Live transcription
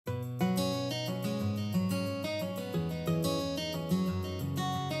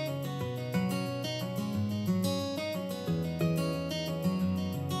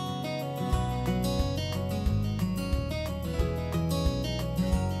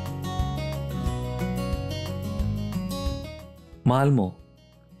Malmo,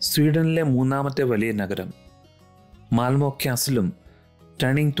 സ്വീഡനിലെ മൂന്നാമത്തെ വലിയ നഗരം. മാൽമോ കാസിലും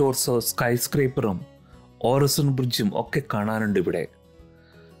ടണിംഗ് ടോർസോ സ്കൈസ്ക്രേപ്പറും ഓറസുണ്ട് ബ്രിഡ്ജും ഒക്കെ കാണാനുണ്ട് ഇവിടെ.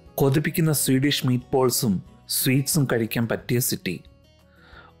 കൊതിപ്പിക്കുന്ന സ്വീഡിഷ് മീറ്റ് ബോൾസും സ്വീറ്റ്സും കഴിക്കാൻ പറ്റിയ സിറ്റി.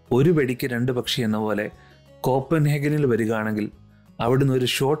 ഒരു വെടിക്ക് രണ്ട് പക്ഷി എന്ന പോലെ കോപ്പൻഹേഗനിൽ വരികയാണെങ്കിൽ അവിടുന്ന് ഒരു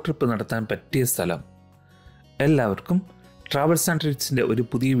ഷോർട്ട് ട്രിപ്പ് നടത്താൻ പറ്റിയ സ്ഥലം. എല്ലാവർക്കും ട്രാവൽസ് ആൻഡ് ട്രീറ്റ്സിൻ്റെ ഒരു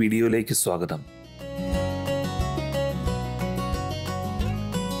പുതിയ വീഡിയോയിലേക്ക് സ്വാഗതം.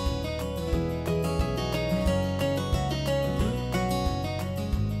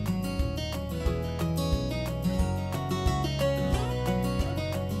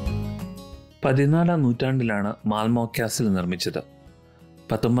 പതിനാലാം നൂറ്റാണ്ടിലാണ് മാൽമോ കാസിൽ നിർമ്മിച്ചത്.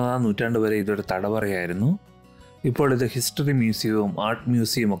 19-ാം നൂറ്റാണ്ട് വരെ ഇതൊരു തടവറയായിരുന്നു. ഇപ്പോൾ ഇത് ഹിസ്റ്ററി മ്യൂസിയവും ആർട്ട്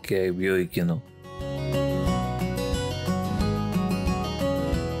മ്യൂസിയം ഒക്കെയായി ഉപയോഗിക്കുന്നു.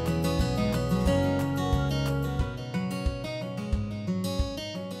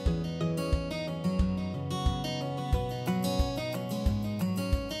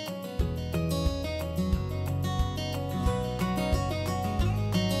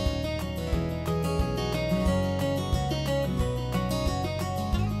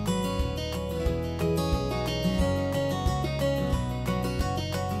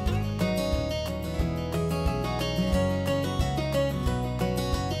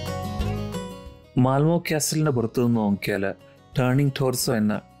 മാൽമോ കാസലിൻ്റെ പുറത്തു നിന്ന് നോക്കിയാൽ ടേണിംഗ് ടോർസോ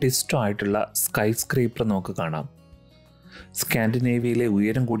എന്ന ടിസ്റ്റോ ആയിട്ടുള്ള സ്കൈ സ്ക്രേപ്പർ നമുക്ക് കാണാം. സ്കാൻഡിനേവിയയിലെ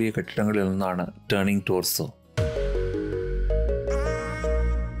ഉയരം കൂടിയ കെട്ടിടങ്ങളിൽ ഒന്നാണ് ടേണിംഗ് ടോർസോ.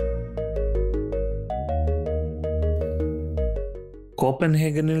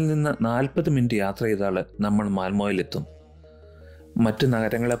 കോപ്പൻഹേഗനിൽ നിന്ന് 40 മിനിറ്റ് യാത്ര ചെയ്താൽ നമ്മൾ മാൽമോയിലെത്തും. മറ്റ്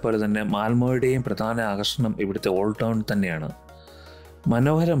നഗരങ്ങളെപ്പോലെ തന്നെ മാൽമോയുടെയും പ്രധാന ആകർഷണം ഇവിടുത്തെ ഓൾഡ് ടൗൺ തന്നെയാണ്.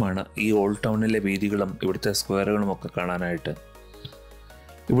 മനോഹരമാണ് ഈ ഓൾഡ് ടൗണിലെ വീതികളും ഇവിടുത്തെ സ്ക്വയറുകളും ഒക്കെ കാണാനായിട്ട്.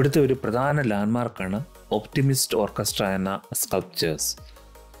 ഇവിടുത്തെ ഒരു പ്രധാന ലാൻഡ്മാർക്കാണ് ഒപ്റ്റിമിസ്റ്റ് ഓർക്കസ്ട്ര എന്ന സ്കൾപ്ചേഴ്സ്.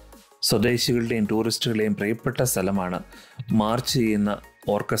 സ്വദേശികളുടെയും ടൂറിസ്റ്റുകളുടെയും പ്രിയപ്പെട്ട സ്ഥലമാണ് മാർച്ച് ചെയ്യുന്ന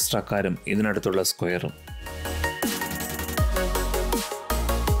ഓർക്കസ്ട്രക്കാരും ഇതിനടുത്തുള്ള സ്ക്വയറും.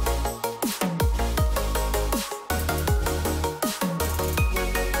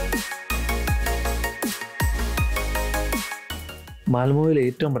 മാൽമോയിലെ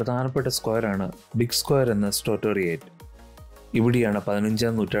ഏറ്റവും പ്രധാനപ്പെട്ട സ്ക്വയറാണ് ബിഗ് സ്ക്വയർ എന്ന സ്റ്റോട്ടോറിയേറ്റ്. ഇവിടെയാണ്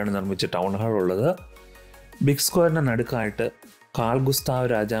 15-ാം നൂറ്റാണ്ട് നിർമ്മിച്ച ടൗൺ ഹാൾ ഉള്ളത്. ബിഗ് സ്ക്വയറിൻ്റെ നടുക്കായിട്ട് കാൾ ഗുസ്താവ്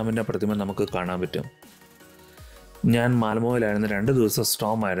രാജാവിൻ്റെ പ്രതിമ നമുക്ക് കാണാൻ പറ്റും. ഞാൻ മാൽമോയിലായിരുന്നു, 2 ദിവസം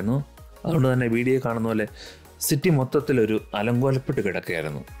സ്റ്റോം ആയിരുന്നു. അതുകൊണ്ട് തന്നെ വീഡിയോ കാണുന്ന പോലെ സിറ്റി മൊത്തത്തിലൊരു അലങ്കോലപ്പെട്ട്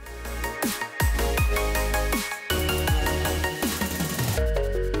കിടക്കുകയായിരുന്നു.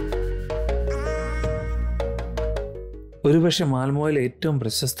 ഒരുപക്ഷെ മാൽമോയിലെ ഏറ്റവും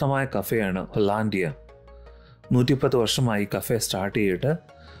പ്രശസ്തമായ കഫേയാണ് ഹൊലാൻഡിയ. 110 വർഷമായി കഫേ സ്റ്റാർട്ട് ചെയ്തിട്ട്.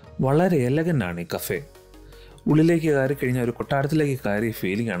 വളരെ എലഗൻ്റാണ് ഈ കഫേ. ഉള്ളിലേക്ക് കയറി കഴിഞ്ഞാൽ ഒരു കൊട്ടാരത്തിലേക്ക് കയറിയ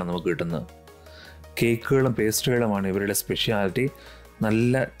ഫീലിംഗ് ആണ് നമുക്ക് കിട്ടുന്നത്. കേക്കുകളും പേസ്ട്രികളുമാണ് ഇവരുടെ സ്പെഷ്യാലിറ്റി.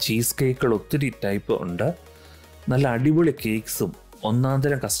 നല്ല ചീസ് കേക്കുകൾ ഒത്തിരി ടൈപ്പ് ഉണ്ട്. നല്ല അടിപൊളി കേക്ക്സും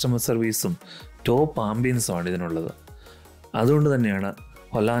ഒന്നാന്തരം കസ്റ്റമർ സർവീസും ടോപ്പ് ആംബിയൻസുമാണ് ഇതിനുള്ളത്. അതുകൊണ്ട് തന്നെയാണ്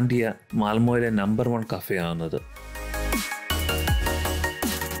ഹൊലാൻഡിയ മാൽമോയിലെ നമ്പർ 1 കഫേ ആവുന്നത്.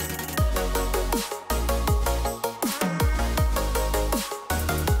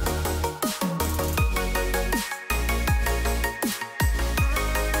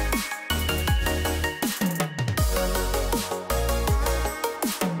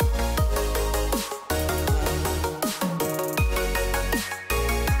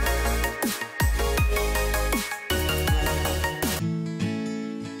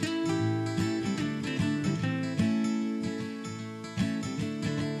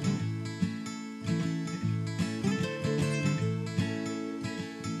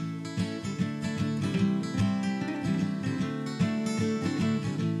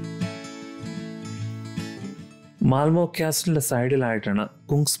 മാൽമോ കാസലിൻ്റെ സൈഡിലായിട്ടാണ്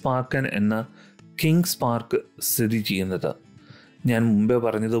കുങ്സ് പാർക്കൻ എന്ന കിങ്സ് പാർക്ക് സ്ഥിതി ചെയ്യുന്നത്. ഞാൻ മുമ്പേ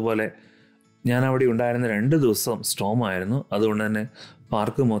പറഞ്ഞതുപോലെ ഞാൻ അവിടെ ഉണ്ടായിരുന്ന 2 ദിവസം സ്റ്റോം ആയിരുന്നു. അതുകൊണ്ട് തന്നെ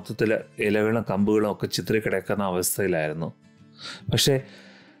പാർക്ക് മൊത്തത്തിൽ ഇലകളും കമ്പുകളും ഒക്കെ ചിതറിക്കിടക്കുന്ന അവസ്ഥയിലായിരുന്നു. പക്ഷേ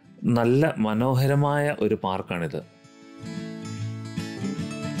നല്ല മനോഹരമായ ഒരു പാർക്കാണിത്.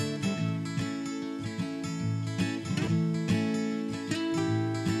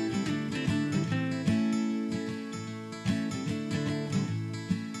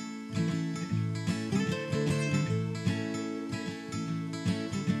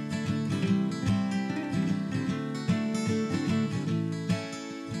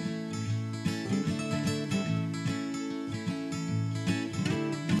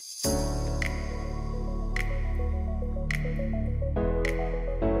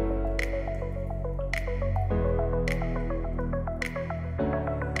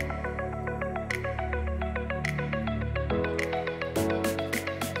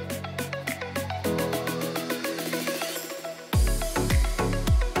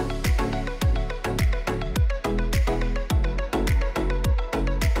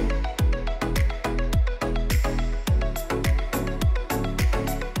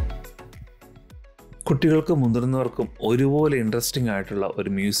 കുട്ടികൾക്കും മുതിർന്നവർക്കും ഒരുപോലെ ഇൻട്രസ്റ്റിംഗ് ആയിട്ടുള്ള ഒരു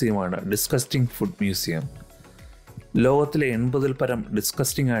മ്യൂസിയമാണ് ഡിസ്കസ്റ്റിംഗ് ഫുഡ് മ്യൂസിയം. ലോകത്തിലെ 80-ൽ പരം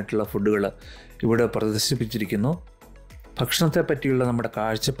ഡിസ്കസ്റ്റിംഗ് ആയിട്ടുള്ള ഫുഡുകൾ ഇവിടെ പ്രദർശിപ്പിച്ചിരിക്കുന്നു. ഭക്ഷണത്തെ പറ്റിയുള്ള നമ്മുടെ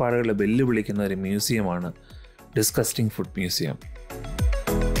കാഴ്ചപ്പാടുകളെ വെല്ലുവിളിക്കുന്ന ഒരു മ്യൂസിയമാണ് ഡിസ്കസ്റ്റിംഗ് ഫുഡ് മ്യൂസിയം.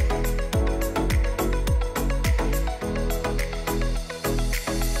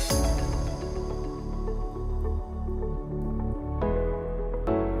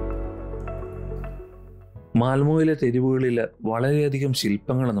 മാൽമോയിലെ തെരുവുകളിൽ വളരെയധികം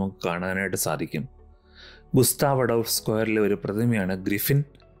ശില്പങ്ങൾ നമുക്ക് കാണാനായിട്ട് സാധിക്കും. ഗുസ്താവ് അഡോൾഫ് സ്ക്വയറിലെ ഒരു പ്രതിമയാണ് ഗ്രിഫിൻ.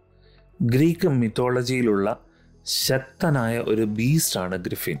 ഗ്രീക്ക് മിത്തോളജിയിലുള്ള ശക്തനായ ഒരു ബീസ്റ്റാണ്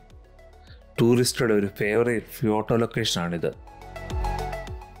ഗ്രിഫിൻ. ടൂറിസ്റ്റുടെ ഒരു ഫേവറേറ്റ് ഫോട്ടോ ലൊക്കേഷനാണിത്.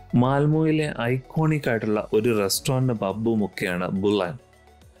 മാൽമോയിലെ ഐക്കോണിക് ആയിട്ടുള്ള ഒരു റെസ്റ്റോറൻറ്റും പബ്ബും ഒക്കെയാണ് ബുള്ളാൻ.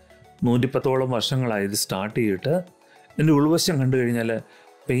 110ഓളം വർഷങ്ങളായി ഇത് സ്റ്റാർട്ട് ചെയ്തിട്ട് ഇതിൻ്റെ ഉൾവശം കണ്ടു കഴിഞ്ഞാൽ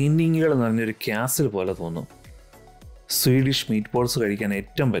പെയിൻറ്റിങ്ങുകൾ നിറഞ്ഞൊരു ക്യാസിൽ പോലെ തോന്നും. സ്വീഡിഷ് മീറ്റ് ബോൾസ് കഴിക്കാൻ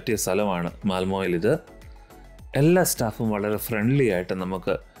ഏറ്റവും പറ്റിയ സ്ഥലമാണ് മാൽമോയിൽ ഇത്. എല്ലാ സ്റ്റാഫും വളരെ ഫ്രണ്ട്ലി ആയിട്ട്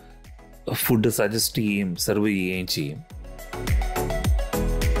നമുക്ക് ഫുഡ് സജസ്റ്റ് ചെയ്യുകയും സെർവ് ചെയ്യുകയും ചെയ്യും.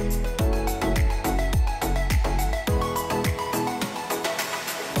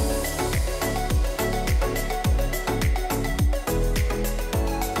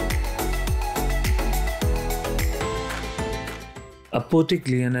 അപ്പോറ്റിക്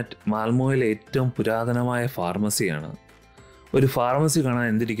ലിയനറ്റ് മാൽമോയിലെ ഏറ്റവും പുരാതനമായ ഫാർമസിയാണ്. ഒരു ഫാർമസി കാണാൻ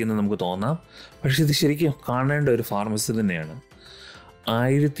എന്തിരിക്കുന്നു നമുക്ക് തോന്നാം, പക്ഷേ ഇത് ശരിക്കും കാണേണ്ട ഒരു ഫാർമസി തന്നെയാണ്.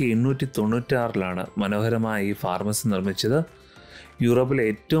 1896 മനോഹരമായ ഈ ഫാർമസി നിർമ്മിച്ചത്. യൂറോപ്പിലെ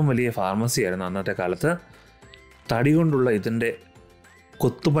ഏറ്റവും വലിയ ഫാർമസിയായിരുന്നു അന്നത്തെ കാലത്ത്. തടി കൊണ്ടുള്ള ഇതിൻ്റെ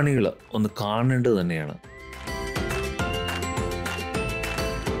കൊത്തുപണികൾ ഒന്ന് കാണേണ്ടത് തന്നെയാണ്.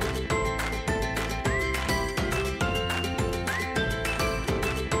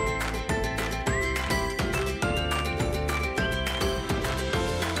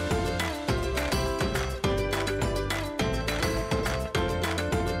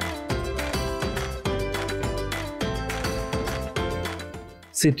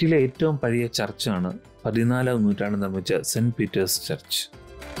 സിറ്റിയിലെ ഏറ്റവും പഴയ ചർച്ചാണ് 14ാം നൂറ്റാണ്ടിൽ നിർമ്മിച്ച cent Peter's church.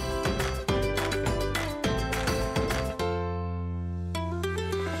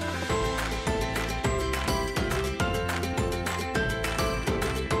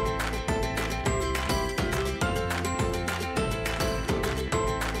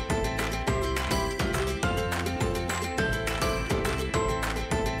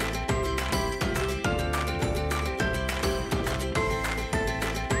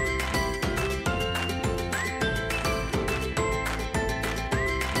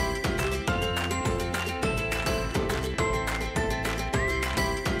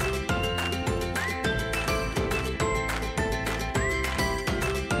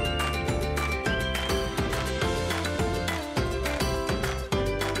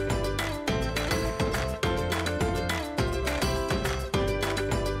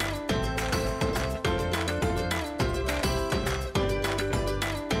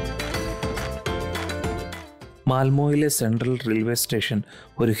 മാൽമോയിലെ central railway station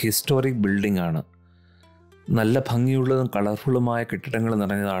ഒരു ഹിസ്റ്റോറിക് ബിൽഡിംഗ് ആണ്. നല്ല ഭംഗിയുള്ളതും കളർഫുള്ളുമായ കെട്ടിടങ്ങൾ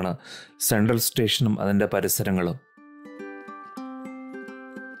നിറഞ്ഞതാണ് സെൻട്രൽ സ്റ്റേഷനും അതിൻ്റെ പരിസരങ്ങളും.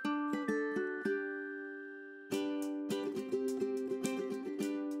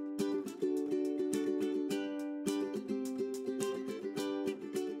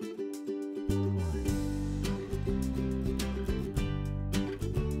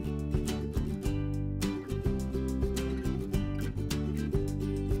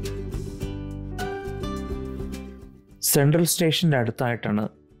 സെൻട്രൽ സ്റ്റേഷൻ്റെ അടുത്തായിട്ടാണ്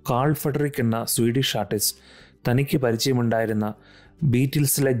കാൾ ഫെഡറിക് എന്ന സ്വീഡിഷ് ആർട്ടിസ്റ്റ് തനിക്ക് പരിചയമുണ്ടായിരുന്ന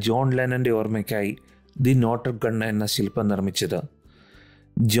ബീറ്റിൽസിലെ ജോൺ ലെനൻ്റെ ഓർമ്മയ്ക്കായി ദി നോട്ടർ ഗൺ എന്ന ശില്പം നിർമ്മിച്ചത്.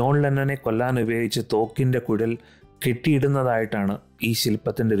 ജോൺ ലെനനെ കൊല്ലാൻ ഉപയോഗിച്ച് തോക്കിൻ്റെ കുഴൽ കെട്ടിയിടുന്നതായിട്ടാണ് ഈ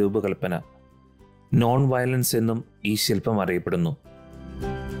ശില്പത്തിൻ്റെ രൂപകൽപ്പന. നോൺ വയലൻസ് എന്നും ഈ ശില്പം അറിയപ്പെടുന്നു.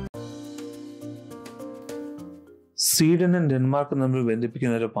 സ്വീഡനും ഡെൻമാർക്കും തമ്മിൽ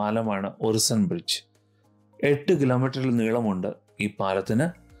ബന്ധിപ്പിക്കുന്ന ഒരു പാലമാണ് ഒറിസൺ ബ്രിഡ്ജ്. 8 കിലോമീറ്ററിൽ നീളമുണ്ട് ഈ പാലത്തിന്.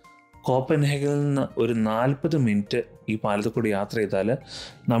 കോപ്പൻഹേഗനിൽ നിന്ന് ഒരു 40 മിനിറ്റ് ഈ പാലത്തിൽ കൂടി യാത്ര ചെയ്താൽ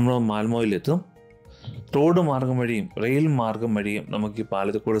നമ്മൾ മാൽമോയിലെത്തും. റോഡ് മാർഗം വഴിയും റെയിൽ മാർഗം വഴിയും നമുക്ക് ഈ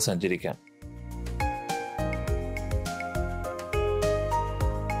പാലത്തിൽ കൂടി സഞ്ചരിക്കാം.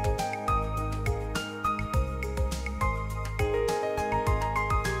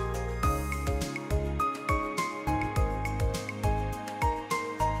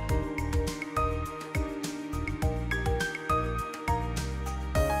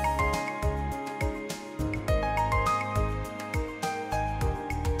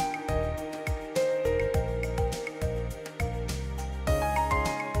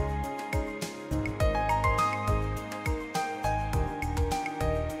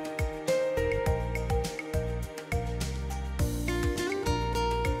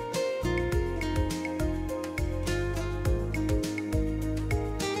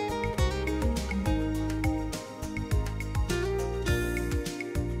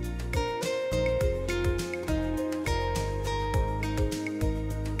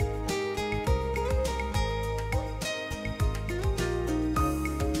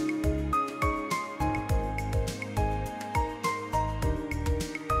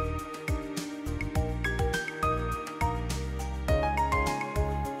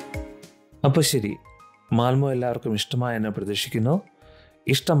 അപ്പോൾ ശരി, മാൽമോ എല്ലാവർക്കും ഇഷ്ടമായെന്ന് പ്രതീക്ഷിക്കുന്നു.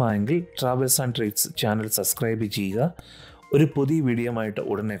 ഇഷ്ടമായെങ്കിൽ travels and treats channel subscribe ചെയ്യുക. ഒരു പുതിയ വീഡിയോ ആയിട്ട്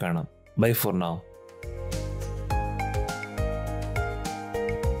ഉടനെ കാണാം. By for now.